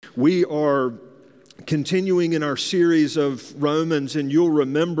We are continuing in our series of Romans, and you'll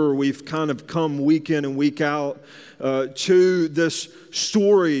remember we've kind of come week in and week out to this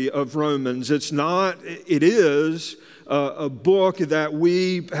story of Romans. It is a book that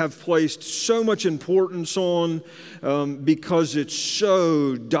we have placed so much importance on because it's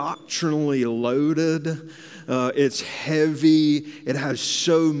so doctrinally loaded. It's heavy. It has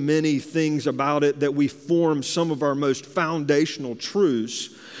so many things about it that we form some of our most foundational truths.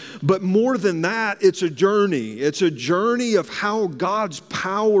 But more than that, it's a journey. It's a journey of how God's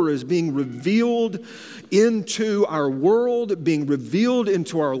power is being revealed into our world, being revealed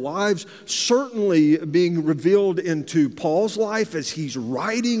into our lives, certainly being revealed into Paul's life as he's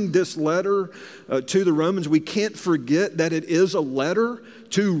writing this letter to the Romans. We can't forget that it is a letter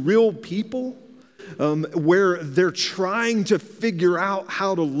to real people where they're trying to figure out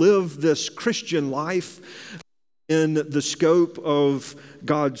how to live this Christian life in the scope of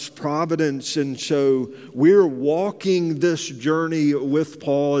God's providence. And so we're walking this journey with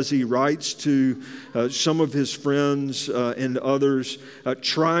Paul as he writes to some of his friends and others,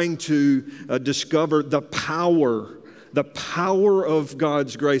 trying to discover the power of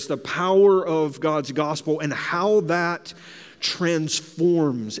God's grace, the power of God's gospel, and how that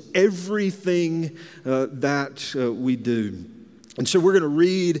transforms everything that we do. And so we're going to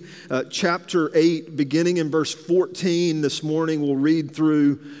read chapter 8, beginning in verse 14 this morning. We'll read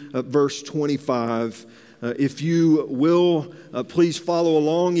through verse 25. If you will, please follow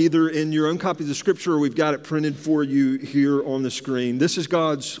along either in your own copy of the scripture or we've got it printed for you here on the screen. This is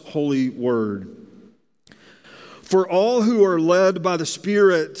God's holy word. For all who are led by the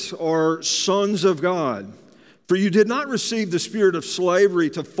Spirit are sons of God. For you did not receive the spirit of slavery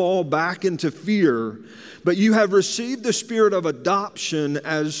to fall back into fear, but you have received the spirit of adoption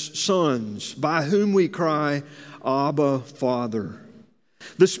as sons, by whom we cry, Abba, Father.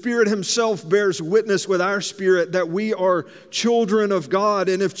 The Spirit Himself bears witness with our spirit that we are children of God,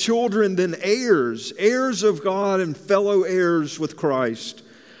 and if children, then heirs, heirs of God and fellow heirs with Christ,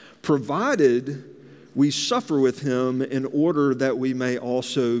 provided we suffer with Him in order that we may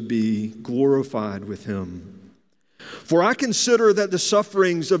also be glorified with Him. For I consider that the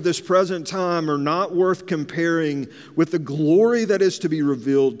sufferings of this present time are not worth comparing with the glory that is to be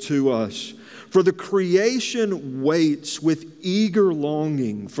revealed to us. For the creation waits with eager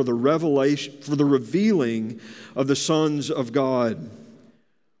longing for the revealing of the sons of God.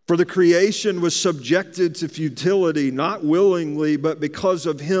 For the creation was subjected to futility, not willingly, but because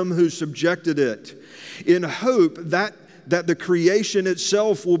of Him who subjected it, in hope that the creation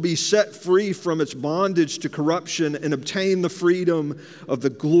itself will be set free from its bondage to corruption and obtain the freedom of the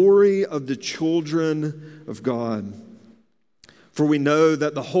glory of the children of God. For we know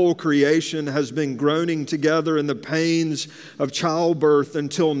that the whole creation has been groaning together in the pains of childbirth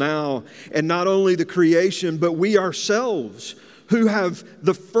until now. And not only the creation, but we ourselves, who have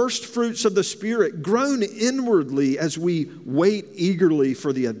the first fruits of the Spirit, groan inwardly as we wait eagerly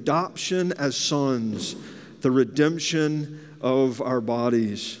for the adoption as sons, the redemption of our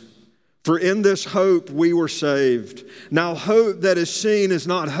bodies. For in this hope we were saved. Now hope that is seen is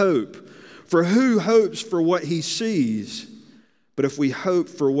not hope. For who hopes for what he sees? But if we hope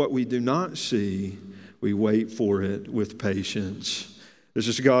for what we do not see, we wait for it with patience. This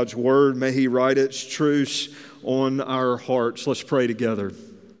is God's word. May He write its truths on our hearts. Let's pray together.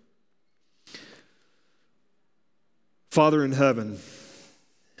 Father in heaven,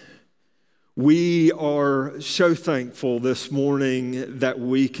 we are so thankful this morning that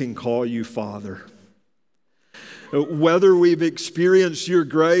we can call you Father. Whether we've experienced your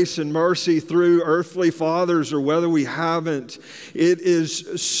grace and mercy through earthly fathers or whether we haven't, it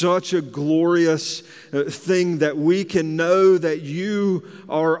is such a glorious thing that we can know that you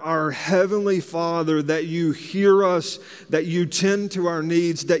are our heavenly Father, that you hear us, that you tend to our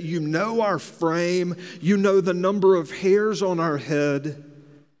needs, that you know our frame, you know the number of hairs on our head.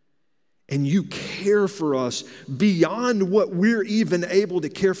 And you care for us beyond what we're even able to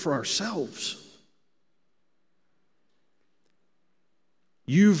care for ourselves.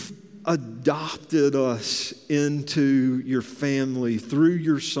 You've adopted us into your family through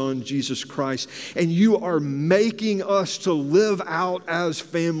your Son, Jesus Christ. And you are making us to live out as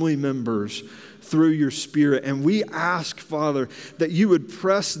family members through your Spirit. And we ask, Father, that you would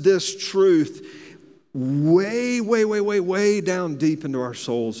press this truth way down deep into our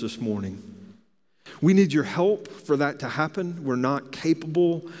souls this morning. We need your help for that to happen. We're not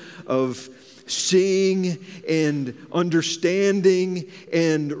capable of seeing and understanding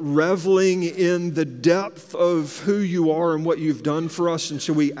and reveling in the depth of who you are and what you've done for us. And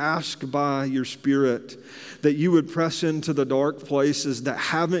so we ask by your Spirit that you would press into the dark places that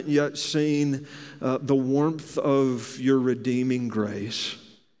haven't yet seen the warmth of your redeeming grace,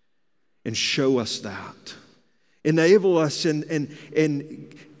 and show us that. Enable us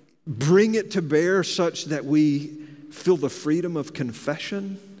and bring it to bear such that we feel the freedom of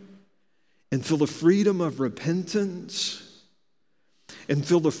confession and feel the freedom of repentance and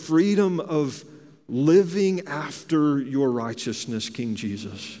feel the freedom of living after your righteousness, King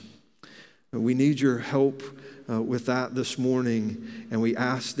Jesus. We need your help with that this morning, and we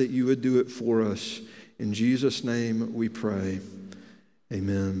ask that you would do it for us. In Jesus' name we pray.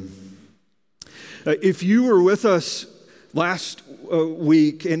 Amen. If you were with us last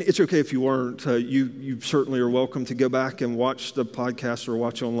week, and it's okay if you weren't, you certainly are welcome to go back and watch the podcast or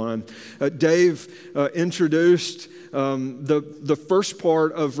watch online. Dave introduced the first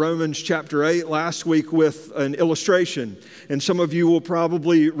part of Romans chapter 8 last week with an illustration. And some of you will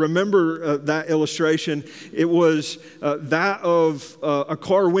probably remember that illustration. It was that of a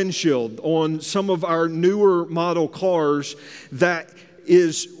car windshield on some of our newer model cars that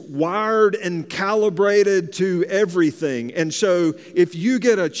is wired and calibrated to everything. And so if you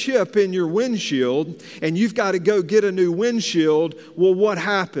get a chip in your windshield and you've got to go get a new windshield, well, what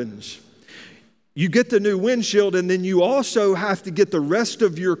happens? You get the new windshield, and then you also have to get the rest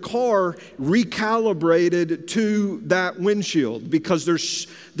of your car recalibrated to that windshield because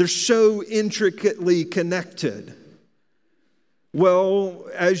they're so intricately connected. Well,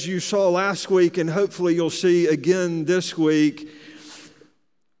 as you saw last week, and hopefully you'll see again this week,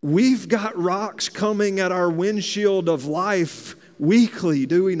 we've got rocks coming at our windshield of life weekly,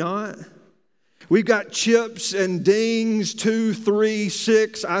 do we not? We've got chips and dings, 2, 3,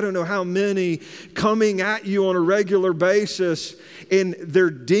 6, I don't know how many, coming at you on a regular basis, and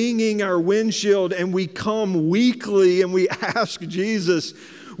they're dinging our windshield, and we come weekly and we ask Jesus,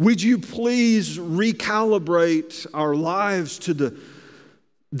 would you please recalibrate our lives to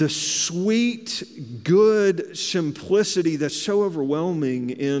the sweet, good simplicity that's so overwhelming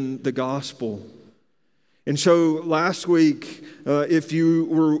in the gospel? And so last week, if you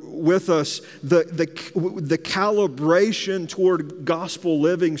were with us, the calibration toward gospel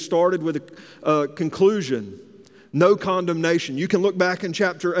living started with a conclusion. No condemnation. You can look back in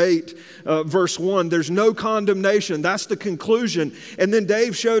chapter 8, verse 1. There's no condemnation. That's the conclusion. And then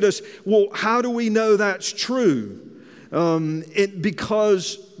Dave showed us, well, how do we know that's true?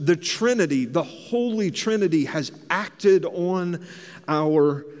 Because the Trinity, the Holy Trinity, has acted on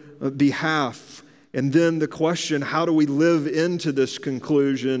our behalf. And then the question, how do we live into this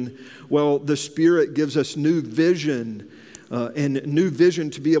conclusion? Well, the Spirit gives us new vision, and new vision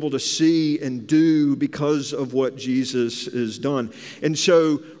to be able to see and do because of what Jesus has done. And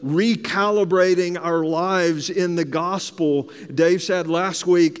so recalibrating our lives in the gospel, Dave said last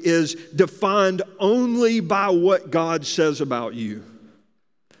week, is defined only by what God says about you.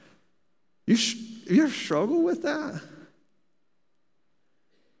 You ever struggle with that?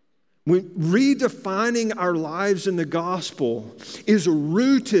 When redefining our lives in the gospel is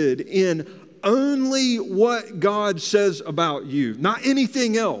rooted in only what God says about you, not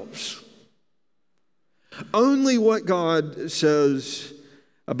anything else. Only what God says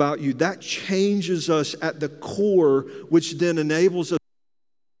about you. That changes us at the core, which then enables us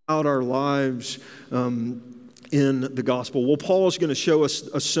to live out our lives in the gospel. Well, Paul is going to show us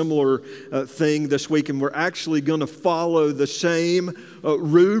a similar thing this week, and we're actually going to follow the same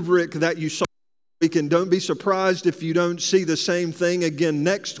rubric that you saw this week. And don't be surprised if you don't see the same thing again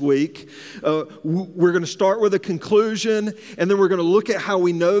next week. We're going to start with a conclusion, and then we're going to look at how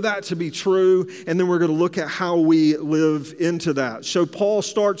we know that to be true, and then we're going to look at how we live into that. So Paul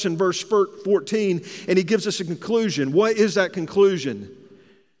starts in verse 14, and he gives us a conclusion. What is that conclusion?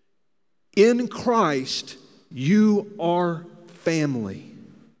 In Christ, you are family.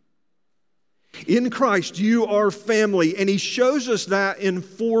 In Christ, you are family. And he shows us that in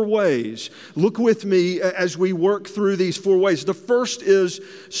 4 ways. Look with me as we work through these 4 ways. The first is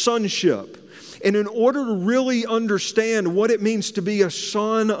sonship. And in order to really understand what it means to be a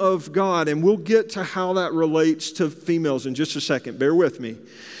son of God, and we'll get to how that relates to females in just a second, bear with me.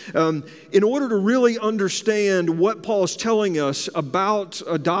 In order to really understand what Paul's telling us about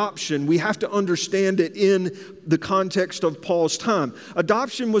adoption, we have to understand it in the context of Paul's time.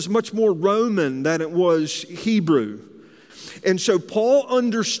 Adoption was much more Roman than it was Hebrew. And so Paul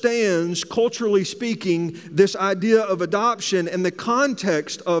understands, culturally speaking, this idea of adoption, and the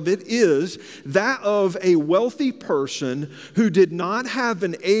context of it is that of a wealthy person who did not have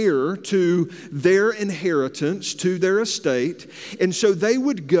an heir to their inheritance, to their estate, and so they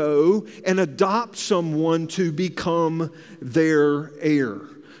would go and adopt someone to become their heir.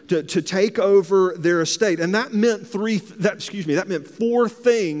 To take over their estate. And that meant four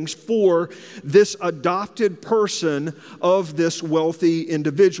things for this adopted person of this wealthy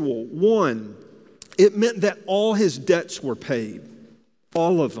individual. One, it meant that all his debts were paid.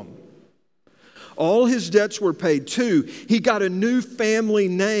 All of them. All his debts were paid. Two, he got a new family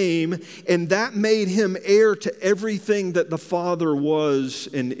name, and that made him heir to everything that the father was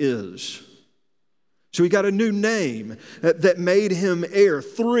and is. So he got a new name that made him heir.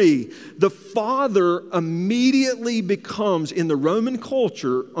 Three, the father immediately becomes, in the Roman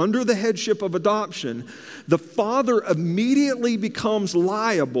culture, under the headship of adoption, the father immediately becomes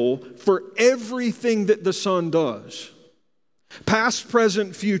liable for everything that the son does. Past,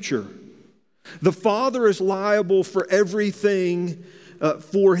 present, future. The father is liable for everything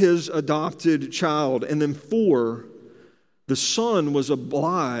for his adopted child. And then four, the son was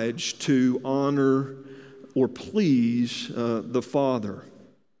obliged to honor or please the father.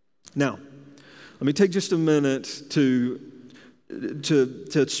 Now, let me take just a minute to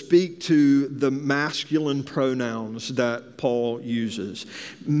speak to the masculine pronouns that Paul uses.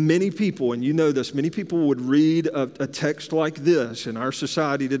 Many people, and you know this, many people would read a text like this in our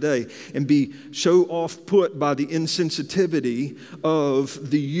society today and be so off-put by the insensitivity of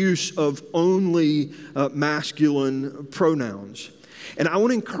the use of only masculine pronouns. And I want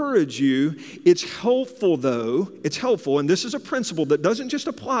to encourage you, it's helpful, and this is a principle that doesn't just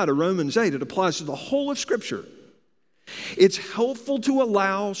apply to Romans 8, it applies to the whole of Scripture. It's helpful to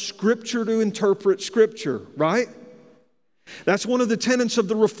allow Scripture to interpret Scripture, right? That's one of the tenets of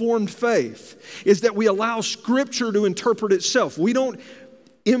the Reformed faith, is that we allow Scripture to interpret itself. We don't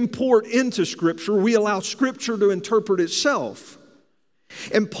import into Scripture, we allow Scripture to interpret itself.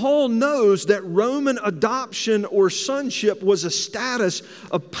 And Paul knows that Roman adoption or sonship was a status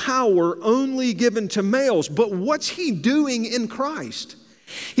of power only given to males. But what's he doing in Christ?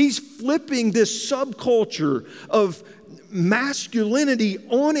 He's flipping this subculture of masculinity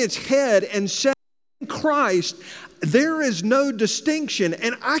on its head and saying, in Christ, there is no distinction,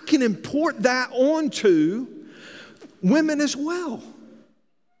 and I can import that onto women as well.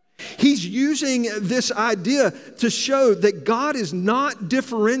 He's using this idea to show that God is not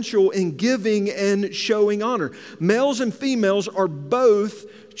differential in giving and showing honor. Males and females are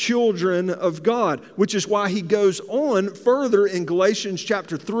both children of God, which is why he goes on further in Galatians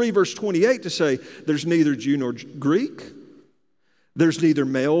chapter 3, verse 28 to say, there's neither Jew nor Greek. There's neither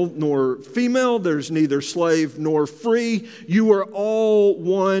male nor female. There's neither slave nor free. You are all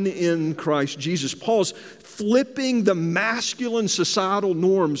one in Christ Jesus. Paul's flipping the masculine societal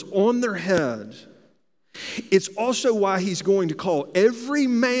norms on their heads. It's also why he's going to call every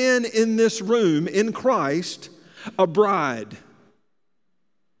man in this room in Christ a bride.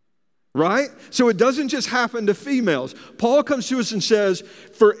 Right? So it doesn't just happen to females. Paul comes to us and says,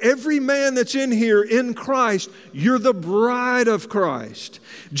 for every man that's in here in Christ, you're the bride of Christ.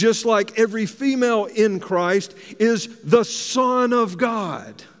 Just like every female in Christ is the son of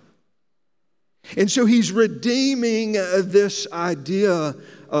God. And so he's redeeming this idea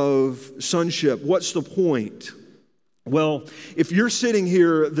of sonship. What's the point? Well, if you're sitting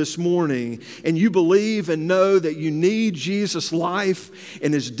here this morning and you believe and know that you need Jesus' life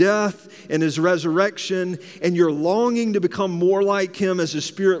and His death and His resurrection, and you're longing to become more like Him as His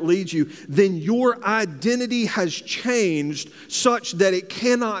Spirit leads you, then your identity has changed such that it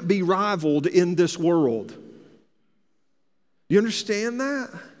cannot be rivaled in this world. You understand that?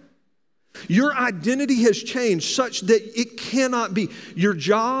 Your identity has changed such that it cannot be. Your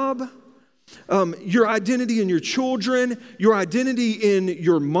job, your identity in your children, your identity in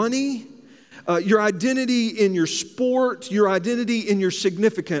your money, your identity in your sport, your identity in your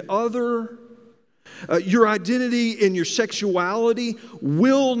significant other, your identity in your sexuality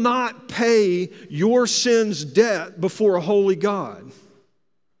will not pay your sin's debt before a holy God.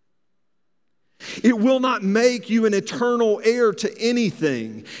 It will not make you an eternal heir to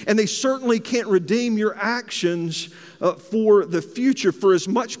anything. And they certainly can't redeem your actions for the future. For as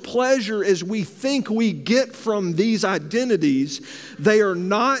much pleasure as we think we get from these identities, they are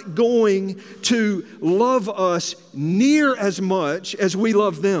not going to love us near as much as we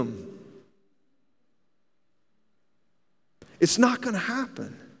love them. It's not going to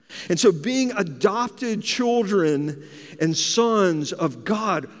happen. And so being adopted children and sons of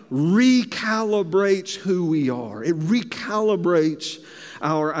God recalibrates who we are. It recalibrates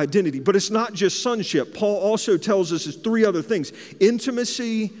our identity. But it's not just sonship. Paul also tells us 3 other things: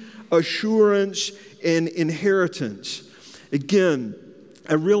 intimacy, assurance, and inheritance. Again,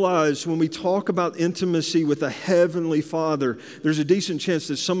 I realize when we talk about intimacy with a heavenly Father, there's a decent chance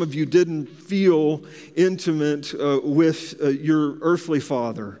that some of you didn't feel intimate with your earthly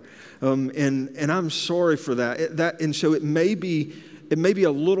father. And I'm sorry for that. And so it may be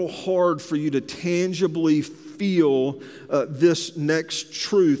a little hard for you to tangibly feel this next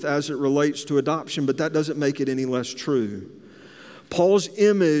truth as it relates to adoption, but that doesn't make it any less true. Paul's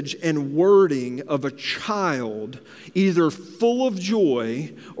image and wording of a child, either full of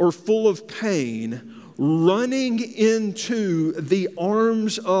joy or full of pain, running into the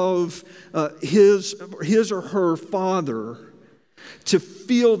arms of his or her father to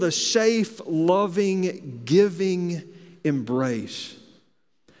feel the safe, loving, giving embrace.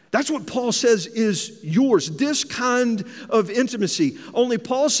 That's what Paul says is yours, this kind of intimacy. Only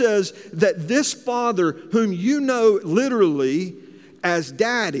Paul says that this Father, whom you know literally as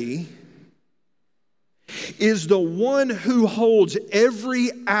Daddy, is the one who holds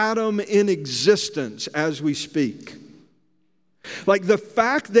every atom in existence as we speak. Like the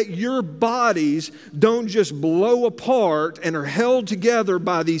fact that your bodies don't just blow apart and are held together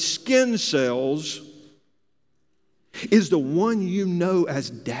by these skin cells is the one you know as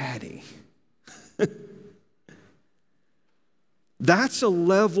Daddy. That's a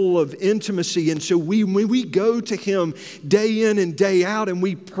level of intimacy. And so when we go to Him day in and day out and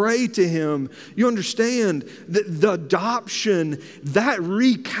we pray to Him, you understand that the adoption, that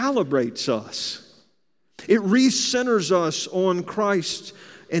recalibrates us. It recenters us on Christ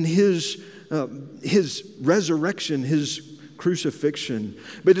and His resurrection, His crucifixion.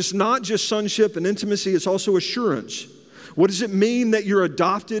 But it's not just sonship and intimacy, it's also assurance. What does it mean that you're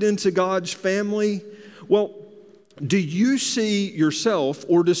adopted into God's family? Well, do you see yourself,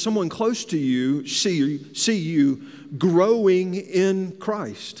 or does someone close to you see you growing in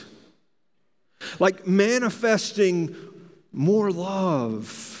Christ? Like manifesting more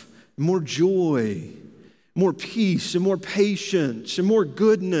love, more joy, more peace, and more patience, and more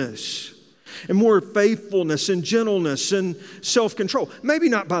goodness, and more faithfulness, and gentleness, and self-control. Maybe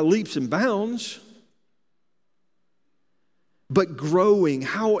not by leaps and bounds, but growing,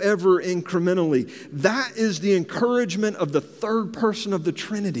 however incrementally. That is the encouragement of the third person of the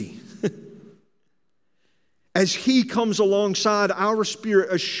Trinity. As He comes alongside our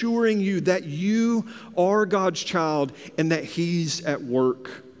spirit, assuring you that you are God's child and that He's at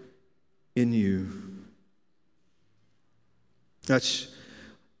work in you. That's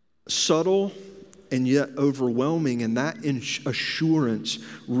subtle and yet overwhelming, and that assurance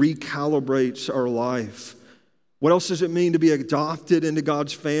recalibrates our life. What else does it mean to be adopted into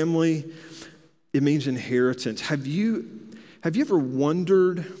God's family? It means inheritance. Have you ever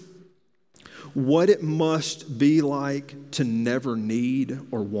wondered what it must be like to never need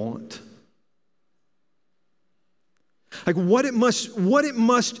or want? Like what it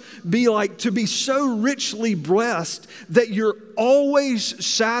must be like to be so richly blessed that you're always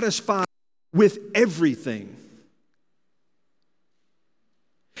satisfied with everything.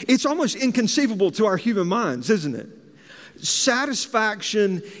 It's almost inconceivable to our human minds, isn't it?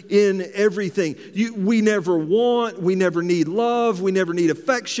 Satisfaction in everything. We never want, we never need love, we never need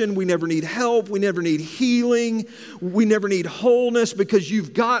affection, we never need help, we never need healing, we never need wholeness, because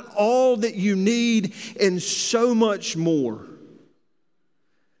you've got all that you need and so much more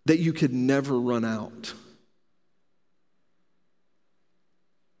that you could never run out.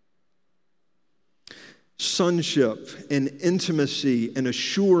 Sonship and intimacy and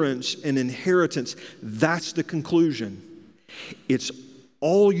assurance and inheritance, that's the conclusion. It's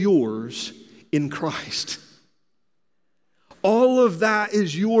all yours in Christ. All of that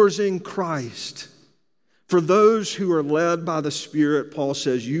is yours in Christ. For those who are led by the Spirit, Paul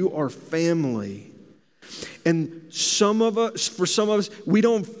says, you are family. And for some of us, we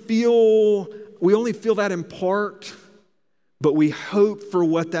only feel that in part, but we hope for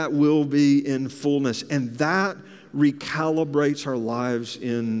what that will be in fullness. And that recalibrates our lives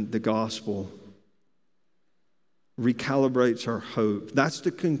in the gospel. Recalibrates our hope. That's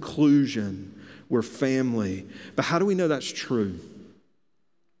the conclusion. We're family. But how do we know that's true?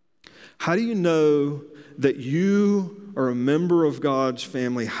 How do you know that you are a member of God's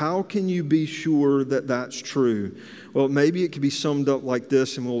family? How can you be sure that that's true? Well, maybe it could be summed up like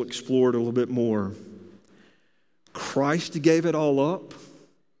this, and we'll explore it a little bit more. Christ gave it all up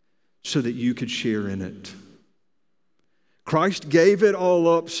so that you could share in it. Christ gave it all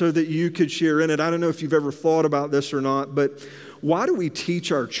up so that you could share in it. I don't know if you've ever thought about this or not, but why do we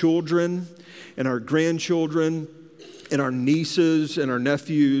teach our children and our grandchildren and our nieces and our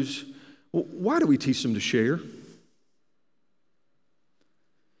nephews, why do we teach them to share?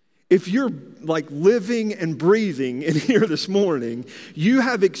 If you're like living and breathing in here this morning, you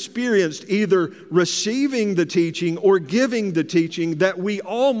have experienced either receiving the teaching or giving the teaching that we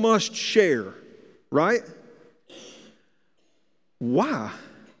all must share, right? Why?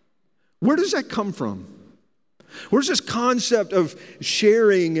 Where does that come from? Where does this concept of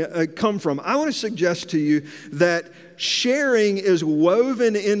sharing come from? I want to suggest to you that sharing is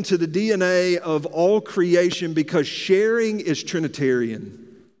woven into the DNA of all creation because sharing is Trinitarian.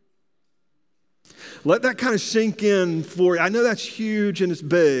 Let that kind of sink in for you. I know that's huge and it's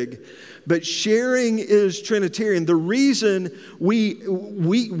big, but sharing is Trinitarian. The reason we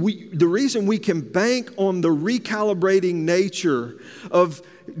can bank on the recalibrating nature of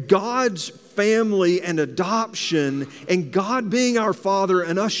God's family and adoption and God being our Father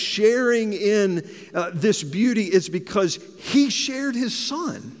and us sharing in this beauty is because He shared His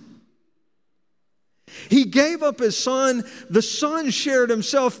Son. He gave up His Son. The Son shared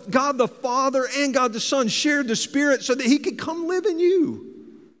Himself. God the Father and God the Son shared the Spirit so that He could come live in you.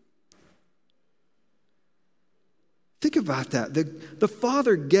 Think about that. The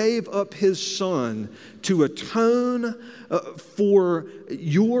Father gave up His Son to atone for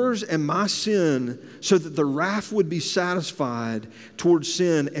yours and my sin so that the wrath would be satisfied towards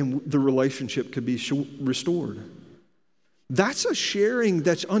sin and the relationship could be restored. That's a sharing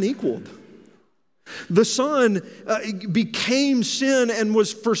that's unequaled. The Son became sin and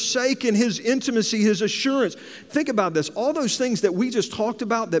was forsaken, His intimacy, His assurance. Think about this. All those things that we just talked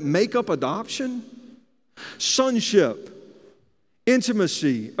about that make up adoption, sonship,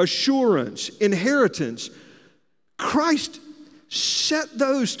 intimacy, assurance, inheritance, Christ set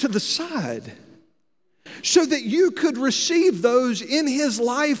those to the side so that you could receive those in His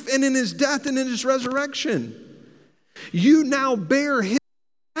life and in His death and in His resurrection. You now bear His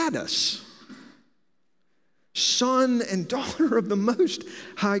status. Son and daughter of the Most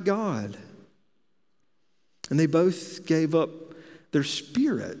High God. And they both gave up their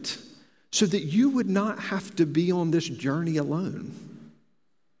spirit so that you would not have to be on this journey alone.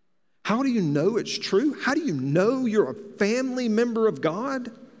 How do you know it's true? How do you know you're a family member of God?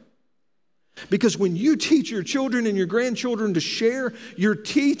 Because when you teach your children and your grandchildren to share, you're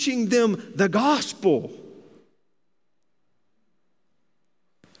teaching them the gospel.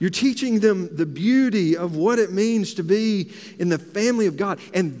 You're teaching them the beauty of what it means to be in the family of God.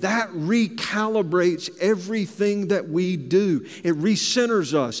 And that recalibrates everything that we do. It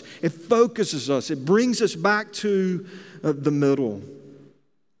recenters us. It focuses us. It brings us back to the middle.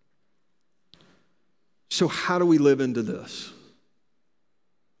 So how do we live into this?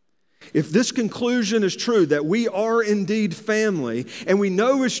 If this conclusion is true, that we are indeed family, and we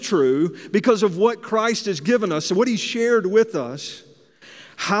know is true because of what Christ has given us and what He shared with us,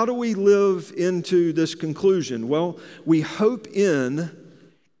 how do we live into this conclusion? Well, we hope in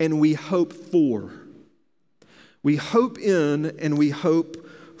and we hope for. We hope in and we hope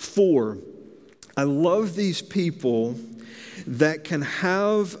for. I love these people that can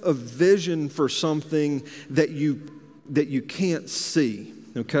have a vision for something that you can't see,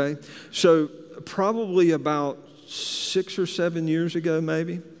 okay? So probably about 6 or 7 years ago,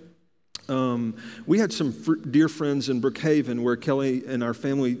 maybe, we had some dear friends in Brookhaven, where Kelly and our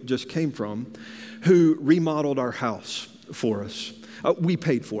family just came from, who remodeled our house for us. We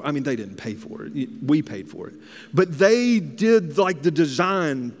paid for it. I mean, they didn't pay for it. We paid for it. But they did like the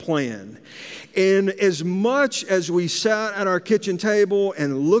design plan. And as much as we sat at our kitchen table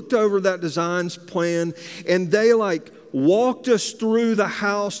and looked over that design plan, and they like walked us through the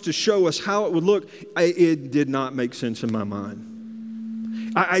house to show us how it would look, it did not make sense in my mind.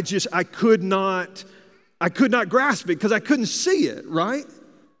 I could not grasp it because I couldn't see it, right?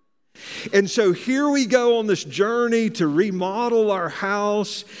 And so here we go on this journey to remodel our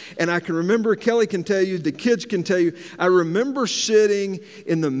house. And I can remember, Kelly can tell you, the kids can tell you, I remember sitting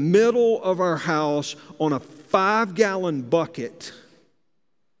in the middle of our house on a 5-gallon bucket,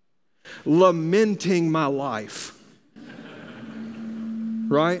 lamenting my life,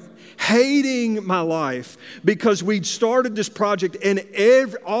 right? Hating my life because we'd started this project and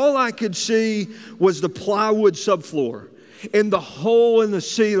all I could see was the plywood subfloor and the hole in the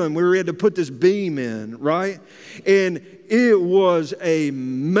ceiling where we had to put this beam in, right? And it was a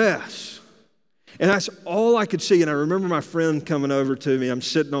mess. And that's all I could see. And I remember my friend coming over to me. I'm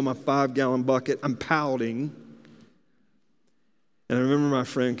sitting on my 5-gallon bucket. I'm pouting. And I remember my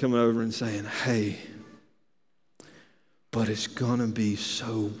friend coming over and saying, "Hey, but it's going to be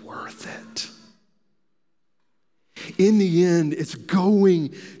so worth it. In the end, it's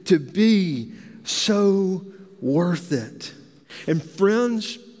going to be so worth it. And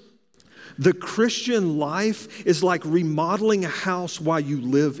friends, the Christian life is like remodeling a house while you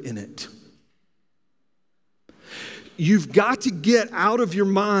live in it. You've got to get out of your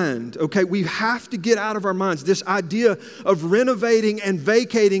mind, okay? We have to get out of our minds this idea of renovating and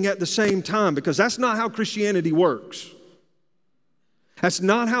vacating at the same time, because that's not how Christianity works. That's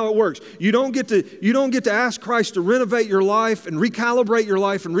not how it works. You don't get to ask Christ to renovate your life and recalibrate your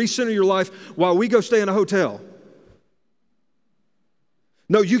life and recenter your life while we go stay in a hotel.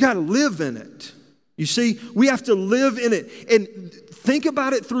 No, you got to live in it. You see, we have to live in it. And think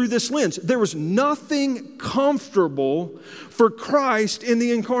about it through this lens. There was nothing comfortable for Christ in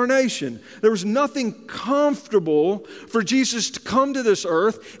the incarnation. There was nothing comfortable for Jesus to come to this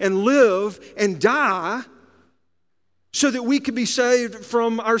earth and live and die so that we could be saved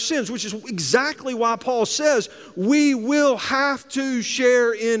from our sins, which is exactly why Paul says we will have to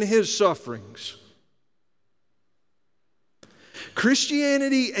share in his sufferings.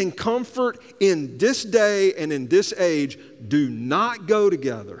 Christianity and comfort in this day and in this age do not go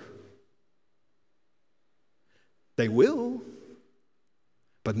together. They will,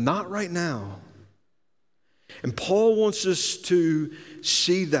 but not right now. And Paul wants us to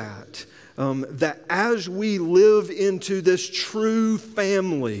see that as we live into this true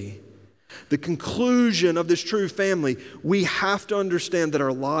family, the conclusion of this true family, we have to understand that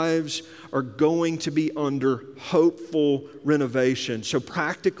our lives are going to be under hopeful renovation. So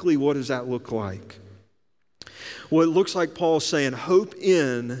practically, what does that look like? Well, it looks like Paul's saying, hope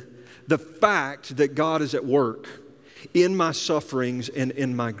in the fact that God is at work in my sufferings and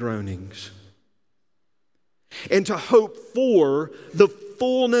in my groanings. And to hope for the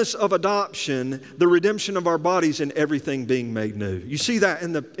fullness of adoption, the redemption of our bodies, and everything being made new. You see that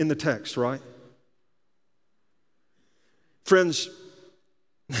in the text, right? Friends,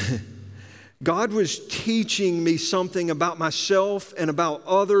 God was teaching me something about myself and about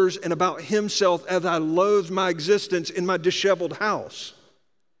others and about himself as I loathed my existence in my disheveled house.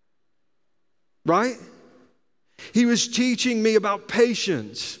 Right? He was teaching me about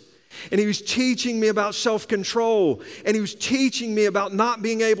patience. And he was teaching me about self-control. And he was teaching me about not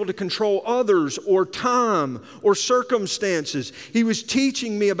being able to control others or time or circumstances. He was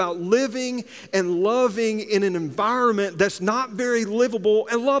teaching me about living and loving in an environment that's not very livable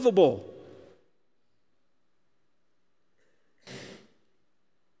and lovable.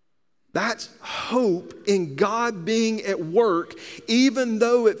 That's hope in God being at work, even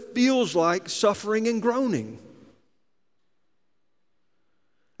though it feels like suffering and groaning.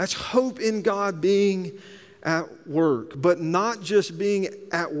 That's hope in God being at work, but not just being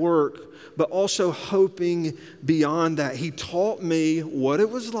at work, but also hoping beyond that. He taught me what it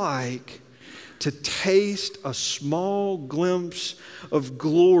was like to taste a small glimpse of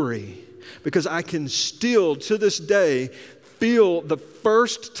glory, because I can still, to this day, feel the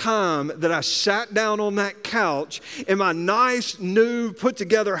first time that I sat down on that couch in my nice, new,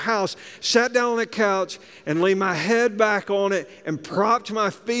 put-together house, sat down on that couch and laid my head back on it and propped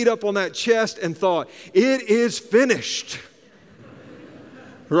my feet up on that chest and thought, it is finished.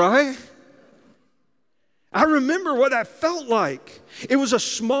 Right? I remember what that felt like. It was a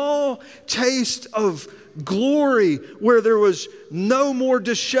small taste of glory where there was no more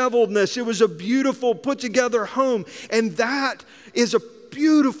disheveledness. It was a beautiful, put-together home. And that is a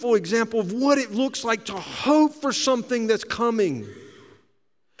beautiful example of what it looks like to hope for something that's coming.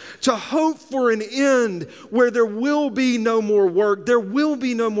 To hope for an end where there will be no more work, there will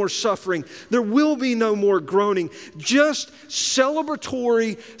be no more suffering, there will be no more groaning. Just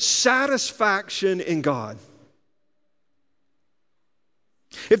celebratory satisfaction in God.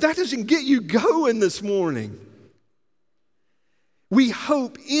 If that doesn't get you going this morning, we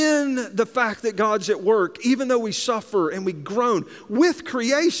hope in the fact that God's at work, even though we suffer and we groan with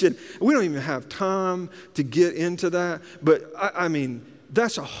creation. We don't even have time to get into that, but I mean,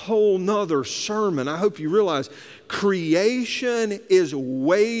 that's a whole nother sermon. I hope you realize creation is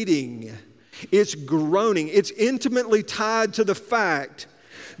waiting. It's groaning. It's intimately tied to the fact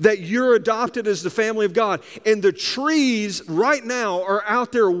that you're adopted as the family of God. And the trees right now are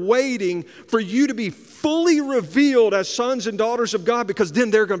out there waiting for you to be fully revealed as sons and daughters of God, because then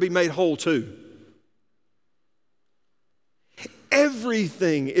they're going to be made whole too.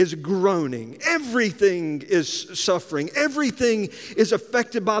 Everything is groaning. Everything is suffering. Everything is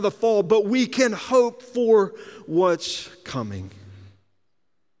affected by the fall, but we can hope for what's coming.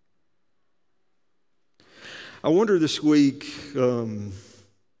 I wonder this week,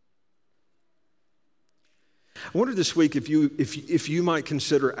 I wonder this week if you might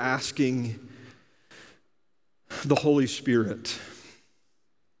consider asking the Holy Spirit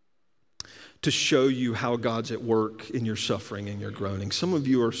to show you how God's at work in your suffering and your groaning. Some of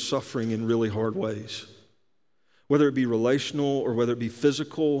you are suffering in really hard ways, whether it be relational or whether it be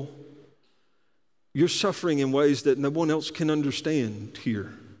physical. You're suffering in ways that no one else can understand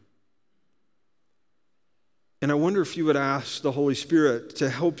here. And I wonder if you would ask the Holy Spirit to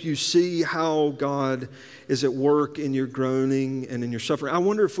help you see how God is at work in your groaning and in your suffering. I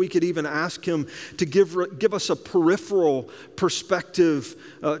wonder if we could even ask Him to give us a peripheral perspective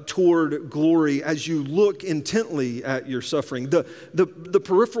toward glory as you look intently at your suffering. The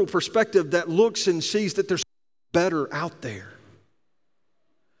peripheral perspective that looks and sees that there's better out there.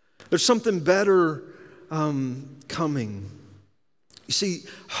 There's something better coming. You see,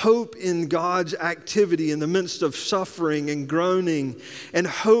 hope in God's activity in the midst of suffering and groaning and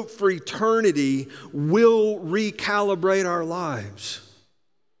hope for eternity will recalibrate our lives.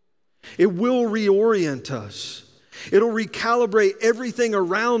 It will reorient us. It'll recalibrate everything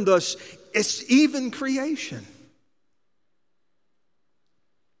around us, it's even creation.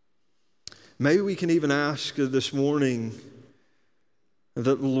 Maybe we can even ask this morning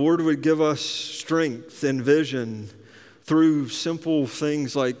that the Lord would give us strength and vision through simple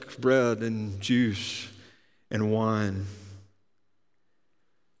things like bread and juice and wine,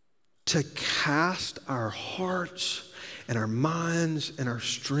 to cast our hearts and our minds and our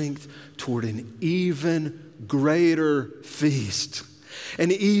strength toward an even greater feast,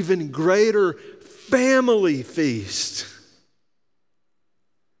 an even greater family feast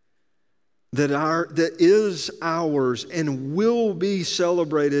that is ours and will be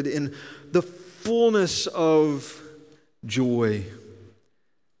celebrated in the fullness of joy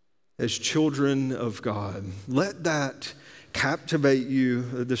as children of God. Let that captivate you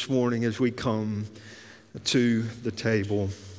this morning as we come to the table.